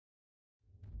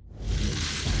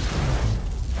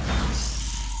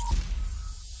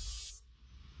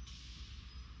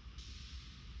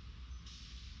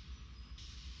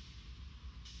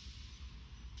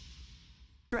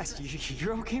rest.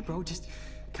 You're okay, bro. Just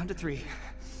count to 3.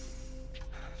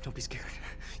 Don't be scared.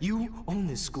 You own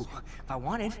this school. If I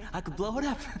wanted, I could blow it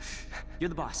up. You're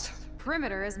the boss.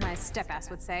 Perimeter, as my step-ass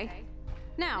would say.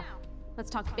 Now, let's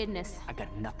talk business. I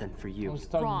got nothing for you. Let's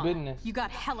talk Wrong. business. You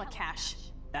got hella cash.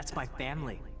 That's my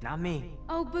family, not me.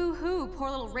 Oh, boo-hoo, poor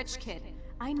little rich kid.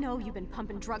 I know you've been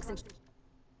pumping drugs and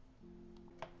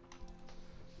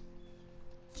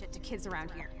shit to kids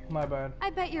around here. My bad. I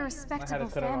bet your respectable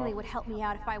cut it family off. would help me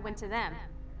out if I went to them.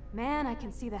 Man, I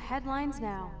can see the headlines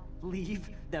now. Leave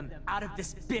them out of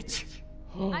this bitch.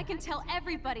 I can tell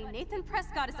everybody Nathan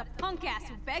Prescott is a punk ass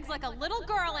who begs like a little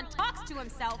girl and talks to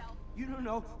himself. You don't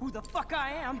know who the fuck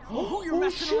I am or who you're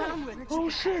messing around with. Oh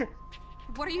shit!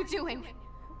 What are you doing?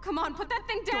 Come on, put that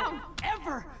thing down! Don't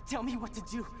ever tell me what to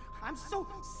do. I'm so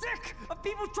sick of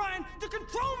people trying to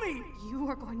control me. You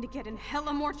are going to get in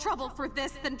hella more trouble for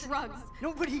this than drugs.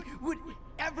 Nobody would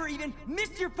ever even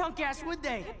miss your punk ass, would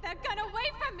they? Get that gun away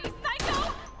from me,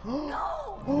 psycho!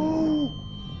 No! Oh!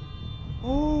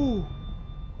 Oh!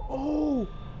 Oh!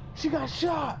 She got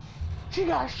shot! She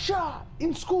got shot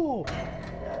in school!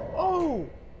 Oh!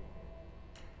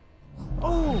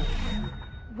 Oh!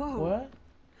 Whoa. What?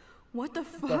 What the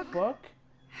The fuck? fuck?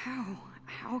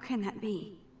 How can that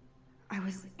be? I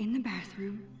was in the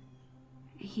bathroom.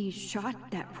 He shot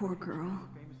that poor girl.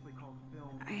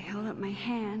 I held up my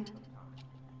hand.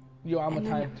 Yo, I'm a And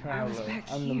time then I was traveler.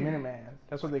 back I'm the here. Minuteman.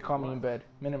 That's what they call me in bed.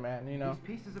 Minuteman, you know?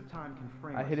 These pieces of time can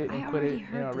frame I hit it I and quit already it, you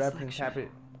heard know, this rap and lecture. tap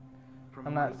it. from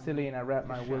I'm not light silly and I rap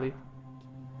my to willy.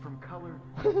 shadow, from color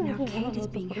Now Kate is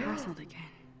being hassled again.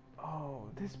 Oh,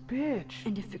 this bitch.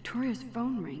 And if Victoria's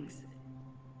phone rings,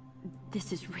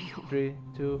 this is real. 3,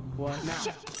 2, 1. Now,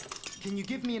 can you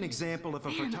give me an example of a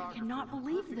Man, I photographer cannot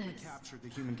believe perfectly this. captured the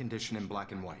human condition in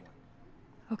black and white?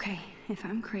 Okay, if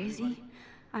I'm crazy,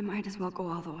 I might as well go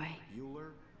all the way. Bueller?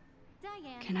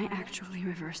 Can I actually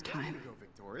reverse There time? you go,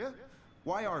 Victoria.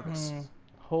 Why Arbus?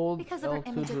 Hold Because of her L2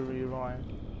 image to of- rewind.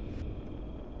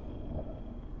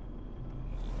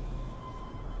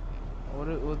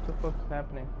 What the fuck's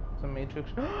happening? It's a Matrix.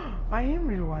 I am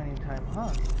rewinding time,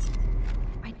 huh?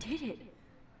 I did it.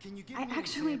 Can you give I me an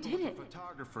actually example did of a it.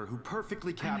 photographer who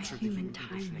perfectly I'm a captured the human human time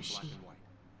condition in black machine.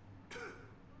 and white?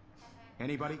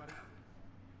 Anybody?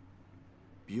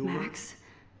 Bueller? Max,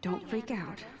 don't freak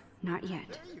out. Not yet.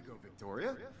 There you go,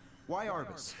 Victoria. Why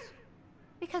Arbus?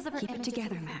 Because of her Keep it images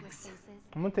together, of Max. faces.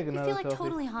 I'm gonna take We another feel like selfie.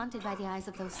 totally haunted by the eyes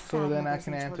of those So sad then I mothers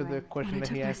can and answer the children. question When I that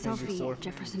took he my asked me before. selfie,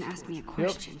 Jefferson asked me a Yep,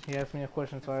 question. he asked me a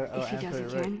question, so I'll If he does answer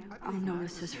it right. again, I'll know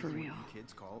this is for real.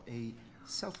 Kids call a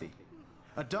selfie.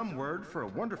 A dumb word for a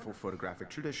wonderful photographic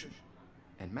tradition.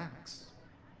 And Max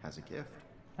has a gift.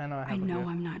 I know I I have a know gift.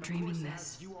 I'm not Of dreaming course,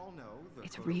 this. as you all know, the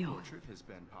It's photo real. portrait has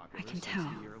been popular I can since tell.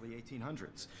 the early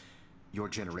 1800s. Your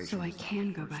generation So I was the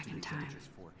can go first back to in use time. images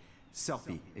for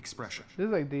selfie expression. This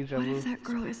is like deja What vu. if that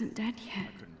girl isn't dead yet?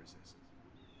 I couldn't resist.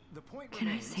 The point Can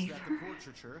I remains save that her? the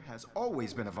portraiture has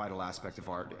always been a vital aspect of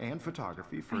art and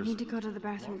photography for I need to go to the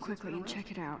bathroom quickly and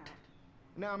check it out.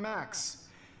 Now, Max,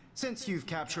 since you've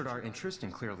captured our interest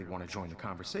and clearly want to join the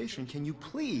conversation, can you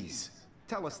please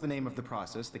tell us the name of the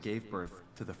process that gave birth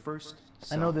to the first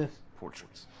I know this.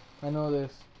 portraits? I know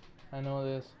this. I know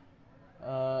this.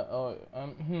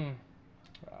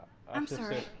 I'm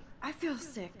sorry. I feel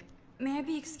sick. May I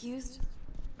be excused?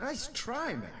 Nice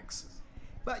try, Max.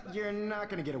 But you're not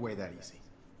going to get away that easy.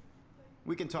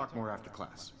 We can talk more after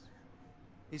class.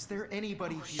 Is there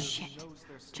anybody here Shit. who knows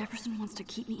their stuff? Jefferson wants to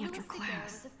keep me after Louis Daguerre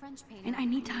class. was a French painter And I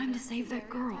need time to save that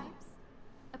girl.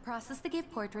 A process that gave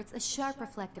portraits a sharp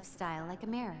reflective style like a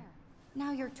mirror.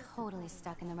 Now you're totally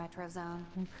stuck in the retro zone.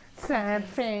 Sad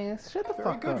face. Shut the Very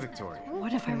fuck good, up. Victoria.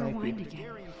 What if I Thank you. rewind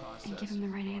again and give him the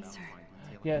right answer?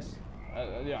 Yes.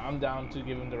 Yeah, I'm down to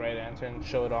give him the right answer and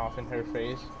show it off in her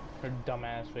face. Her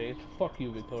dumbass face. Fuck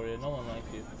you, Victoria. No one likes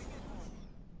you.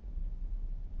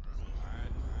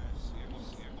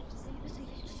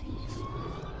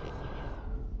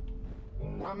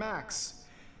 Now, Max,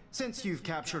 since you've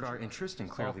captured our interest and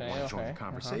clearly Okay, want to join okay. the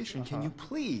conversation, can you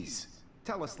please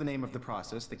tell us the name of the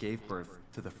process that gave birth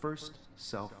to the first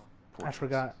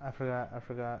self-portrait? I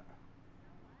forgot.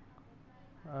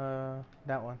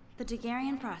 That one. The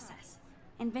Daguerrean process,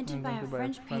 invented by a Invented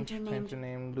French painter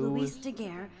named Louis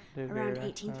Daguerre around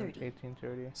 1830.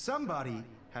 1830. Somebody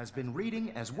has been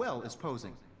reading as well as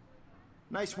posing.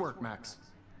 Nice work, Max.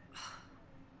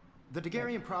 The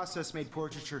Daguerrean process made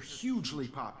portraiture hugely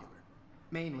popular,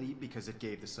 mainly because it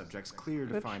gave the subjects clear,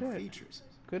 Good defined shit. features.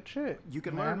 Good shit. You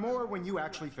can learn more when you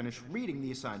actually finish reading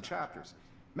the assigned chapters.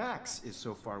 Max is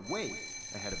so far way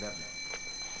ahead of everyone.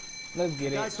 Let's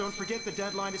get Guys, it. don't forget the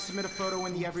deadline to submit a photo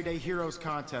in the Everyday Heroes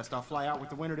contest. I'll fly out with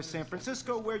the winner to San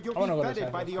Francisco, where you'll be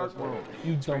vetted by the art world.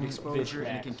 You It's great dumb exposure, bitch,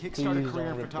 and it can Max. kickstart a Please career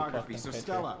don't in rip the photography. fucking So picture.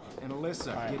 Stella and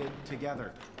Alyssa, get it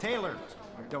together. Taylor,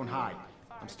 don't hide.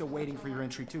 I'm still waiting for your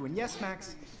entry too. And yes,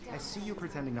 Max, I see you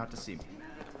pretending not to see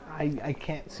me. I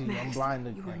can't see you. I'm Max,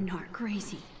 blind you are again. not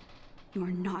crazy. You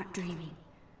are not dreaming.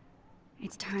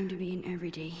 It's time to be an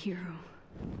everyday hero.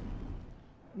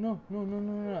 No. I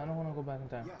don't want to go back in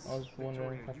time. Yes, I was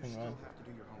wondering if I you can still run. have to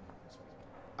do your homework this week.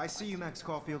 I see you, Max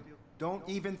Caulfield. Don't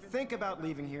even think about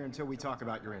leaving here until we talk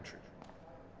about your entry.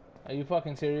 Are you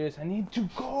fucking serious? I need to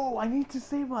go. I need to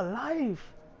save my life.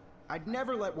 I'd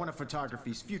never let one of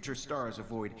photography's future stars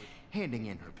avoid handing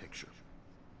in her picture.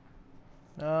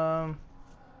 I'm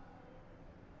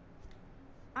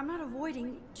not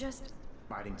avoiding, just...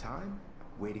 Biding time,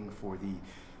 waiting for the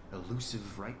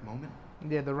elusive right moment.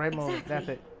 Yeah, the right moment. Exactly.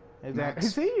 That's it. Exactly.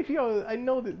 Max, See, yo, I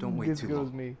know that don't wait this too girl's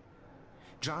long. me.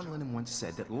 John Lennon once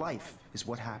said that life is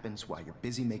what happens while you're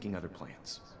busy making other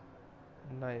plans.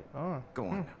 Like, oh. Go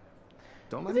on now.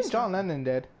 Don't let me Isn't John stop. Lennon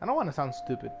dead? I don't want to sound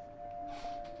stupid.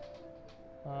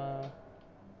 Are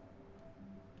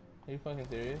you fucking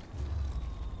serious?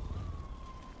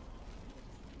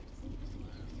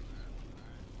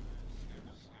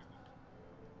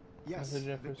 Yes, Mr.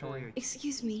 Jefferson. Victoria.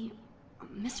 Excuse me,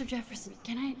 Mr. Jefferson,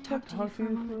 can I talk to you for a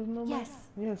moment? Yes.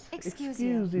 Yes. Excuse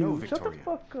you. No, Shut the Victoria.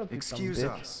 fuck up. you Excuse dumb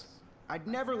bitch. us. I'd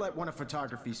never let one of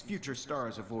photography's future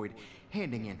stars avoid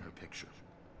handing in her picture.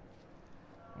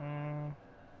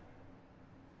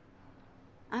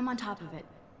 I'm on top of it.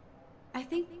 I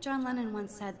think John Lennon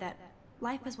once said that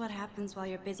life is what happens while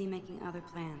you're busy making other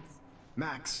plans.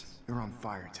 Max, you're on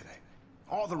fire today.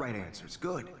 All the right answers.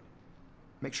 Good.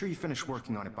 Make sure you finish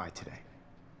working on it by today.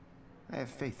 I have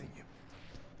faith in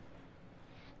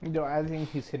you. Yo, I think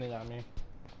he's hitting on me.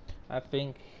 I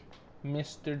think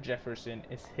Mr. Jefferson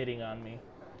is hitting on me.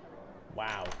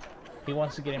 Wow. He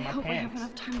wants to get in I my hope I have pants.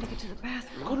 enough time to get to the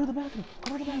bathroom. Go to the bathroom.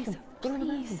 Go to the bathroom. Go to the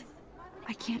bathroom. Please.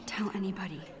 I can't tell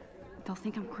anybody. They'll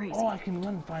think I'm crazy. Oh, I can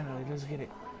run finally. Let's get it.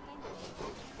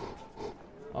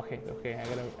 Okay.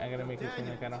 I gotta make it seem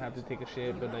like I don't have to take a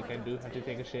shit, but like I do have to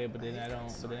take a shit, but then I don't.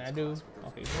 But then I do.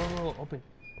 Okay, go, open.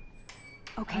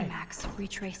 Okay, Max,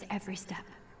 retrace every step.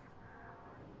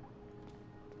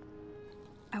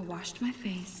 I washed my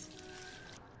face.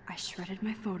 I shredded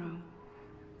my photo.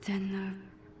 Then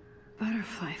the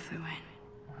butterfly flew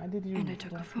in. Why did you? And I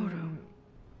took a photo.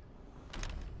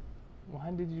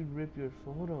 Why did you rip your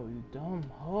photo, you dumb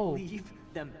hoe? Leave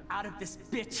them out of this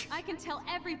bitch. I can tell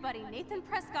everybody Nathan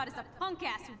Prescott is a punk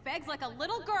ass who begs like a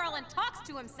little girl and talks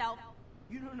to himself.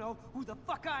 You don't know who the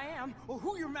fuck I am or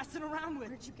who you're messing around with.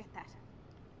 Where'd you get that?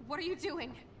 What are you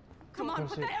doing? Come on, Press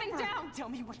put it. that thing down! Tell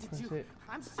me what to Press do. it.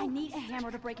 I'm so I need a hammer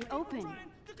to break it open. trying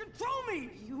to control me.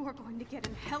 You are going to get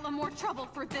in hella more trouble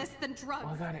for this than drugs.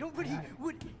 Oh, I got it. Nobody I got it.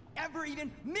 would ever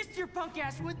even miss your punk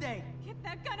ass, would they? Get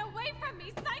that gun away from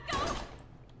me, psycho!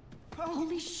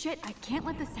 Holy shit, I can't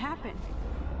let this happen.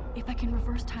 If I can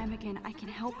reverse time again, I can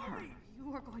help her.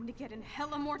 You are going to get in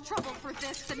hella more trouble for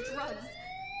this than drugs.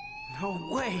 No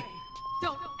way.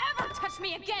 Don't ever touch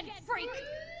me again, freak!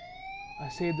 I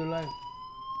saved her life.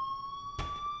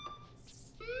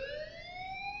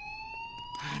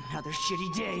 Another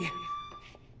shitty day.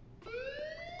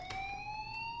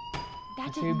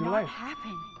 That did saved her not life.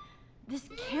 happen. This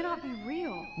cannot be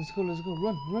real. Let's go, run,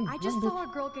 I run, just bitch. saw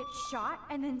a girl get shot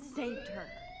and then saved her.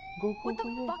 Go, What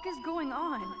the fuck is going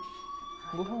on?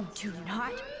 Go home. Do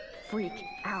not freak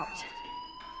out.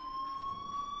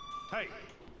 Hey,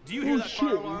 do you hear that fire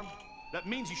shit. alarm? That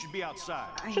means you should be outside.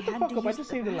 I Shut the had fuck to up, I use just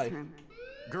the saved a life. bathroom.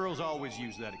 Girls always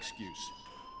use that excuse.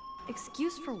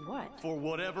 Excuse for what? For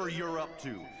whatever you're up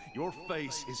to, your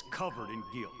face is covered in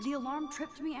guilt. The alarm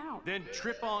tripped me out. Then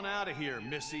trip on out of here,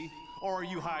 Missy. Or are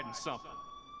you hiding something?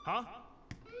 Huh?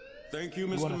 Thank you,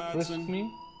 You Mr. wanna frisk Madsen.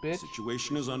 me, bitch?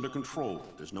 Situation is under control.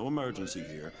 There's no emergency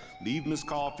here. Leave Miss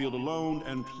Caulfield alone,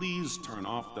 and please turn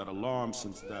off that alarm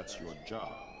since that's your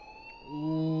job.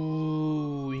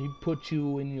 Ooh, he put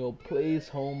you in your place,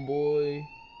 homeboy.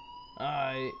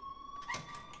 Alright.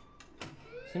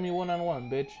 See me one-on-one,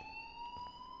 bitch.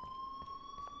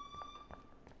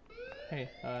 Hey,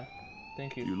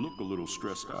 thank you. You look a little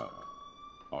stressed out.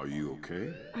 Are you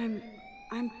okay?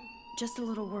 I'm just a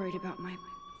little worried about my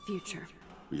future.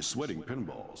 You're sweating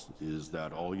pinballs. Is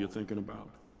that all you're thinking about?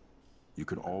 You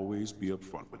can always be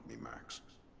upfront with me, Max.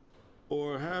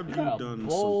 Or have you got a done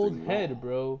bold something head, wrong?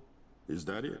 bro. Is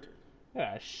that it?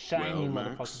 Yeah, a shiny Well,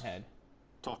 motherfucking Max. head.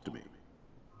 Talk to me.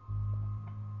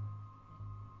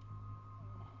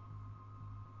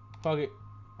 Fuck it.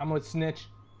 I'm gonna snitch.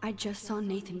 I just saw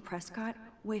Nathan Prescott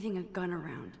waving a gun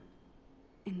around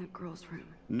in the girls' room.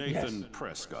 Nathan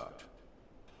Prescott.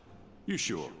 You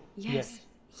sure? Yes.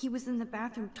 He was in the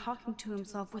bathroom talking to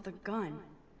himself with a gun.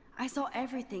 I saw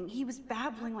everything. He was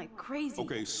babbling like crazy.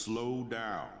 Okay, slow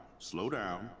down. Slow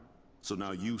down. So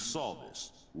now you saw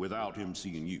this without him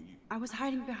seeing you. I was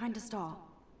hiding behind a stall.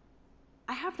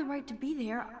 I have the right to be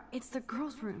there. It's the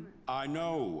girls' room. I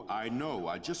know.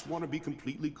 I just want to be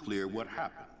completely clear what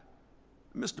happened.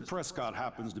 Mr. Prescott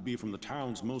happens to be from the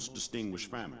town's most distinguished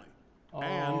family.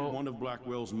 And one of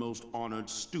Blackwell's most honored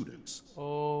students.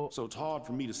 So it's hard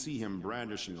for me to see him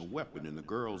brandishing a weapon in the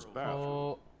girls'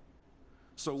 bathroom.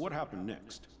 So what happened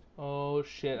next? Oh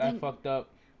shit, I fucked up.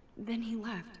 Then he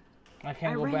left. I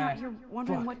can't go ran back. out here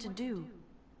wondering what to do.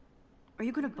 Are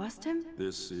you gonna bust him?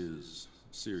 This is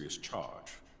a serious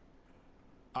charge.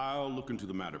 I'll look into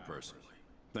the matter personally.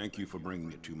 Thank you for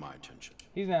bringing it to my attention.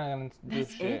 He's not gonna do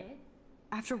That's shit. it?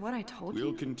 After what I told We'll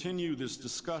you? continue this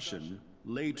discussion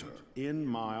later in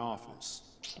my office.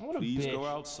 What a Please bitch. go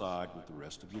outside with the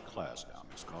rest of your class now,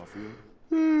 Miss Caulfield.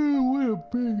 What a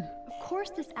bitch. Of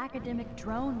course this academic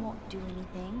drone won't do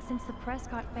anything since the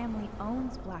Prescott family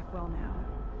owns Blackwell now.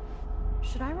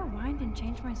 Should I rewind and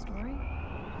change my story?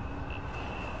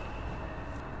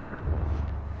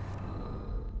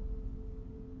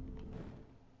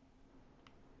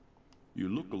 You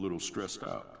look a little stressed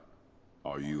out.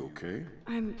 Are you okay?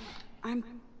 I'm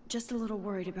just a little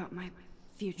worried about my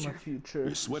future. My future.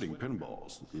 You're sweating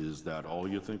pinballs. Is that all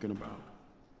you're thinking about?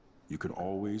 You can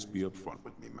always be upfront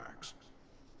with me, Max.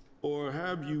 Or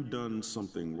have you done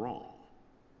something wrong?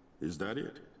 Is that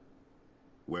it?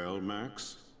 Well,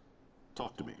 Max,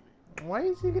 talk to me. Why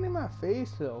is he getting in my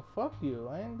face though? Fuck you.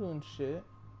 I ain't doing shit.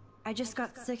 I just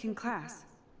got sick in class.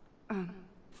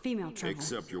 Female trouble.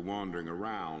 Except you're wandering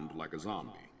around like a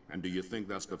zombie. And do you think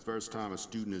that's the first time a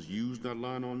student has used that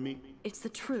line on me? It's the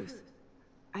truth.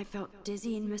 I felt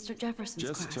dizzy in Mr. Jefferson's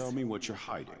class. Just tell me what you're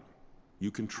hiding.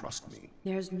 You can trust me.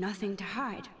 There's nothing to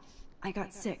hide. I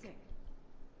got sick.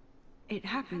 It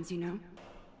happens, you know.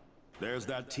 There's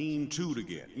that Team Toot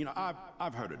again. You know,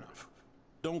 I've heard enough.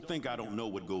 Don't think I don't know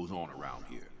what goes on around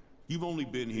here. You've only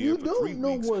been here for 3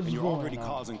 weeks and you're already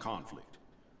causing conflict.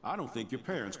 I don't think your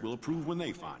parents will approve when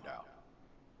they find out.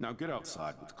 Now get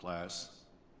outside with class.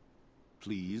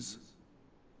 Please.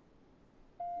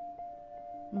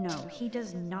 No, he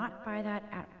does not buy that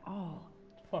at all.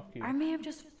 Fuck you. I may have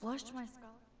just flushed my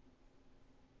skull.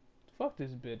 Fuck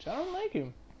this bitch. I don't like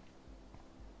him.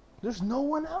 There's no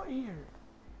one out here.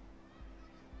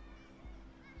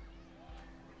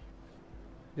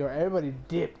 Yo, everybody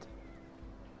dipped.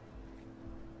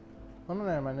 Oh no,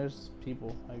 never mind. There's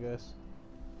people, I guess.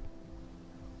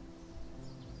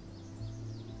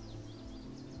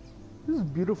 This is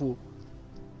beautiful.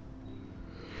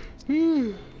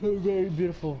 Very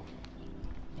beautiful.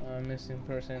 Missing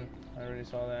person. I already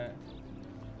saw that.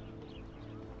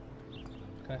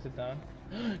 Can I sit down?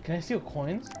 Can I steal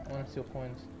coins? I want to steal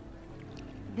coins.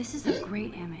 This is a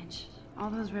great image. All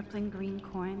those rippling green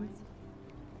coins.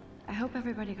 I hope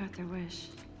everybody got their wish.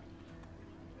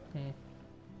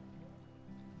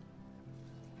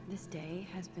 This day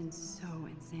has been so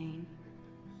insane.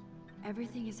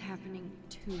 Everything is happening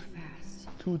too fast.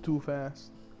 Too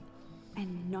fast.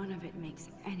 And none of it makes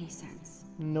any sense.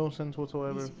 No sense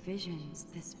whatsoever. These visions,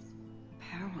 this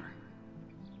power.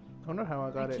 I wonder how I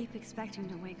got I it. keep expecting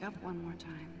to wake up one more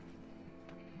time.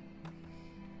 I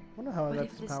wonder how I But got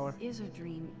if this this power. is a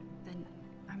dream, then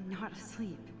I'm not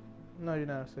asleep. No, you're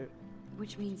not asleep.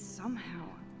 Which means somehow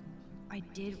I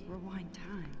did rewind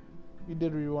time. You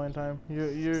did rewind time.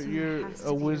 You're has to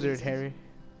a be a wizard, reason. Harry.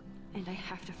 And I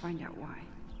have to find out why.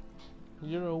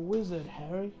 You're a wizard,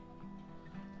 Harry.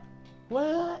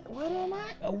 What? What am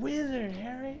I? A wizard,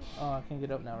 Harry. Oh, I can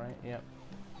get up now, right? Yep.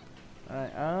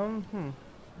 Alright,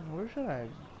 where should I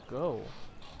go?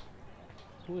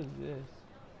 Who is this?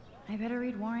 I better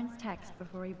read Warren's text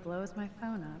before he blows my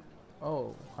phone up.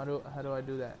 Oh, how do I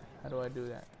do that? How do I do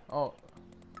that? Oh.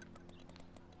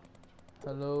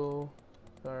 Hello.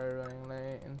 Sorry, running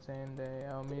late. Insane day.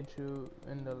 I'll meet you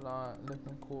in the lot.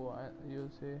 Looking cool. You'll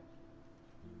see.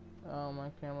 My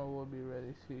camera will be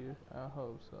ready. See you. I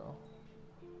hope so.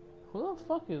 Who the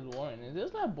fuck is Warren? Is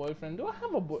this my boyfriend? Do I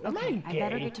have a boy? Am I Okay, gay? I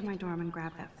better get to my dorm and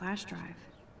grab that flash drive.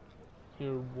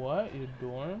 Your what? Your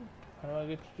dorm? How do I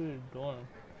get to your dorm?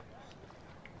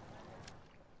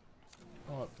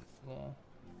 Oh, well.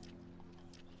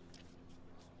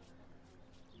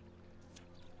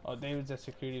 Oh, David's a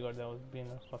security guard that was being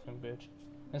a fucking bitch.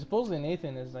 And supposedly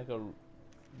Nathan is like a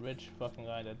rich fucking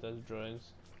guy that does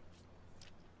drugs.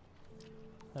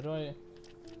 How do I...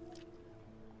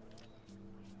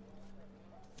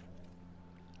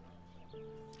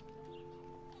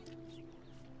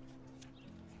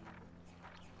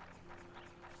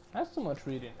 That's too much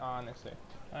reading, honestly.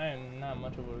 I am not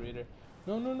much of a reader.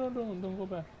 No, no, no, don't go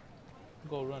back.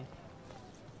 Go run.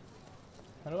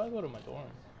 How do I go to my dorm?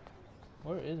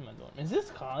 Where is my dorm? Is this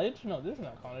college? No, this is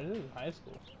not college. This is high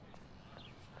school.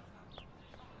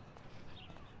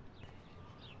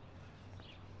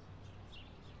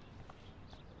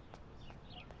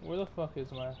 Where the fuck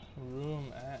is my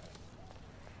room at?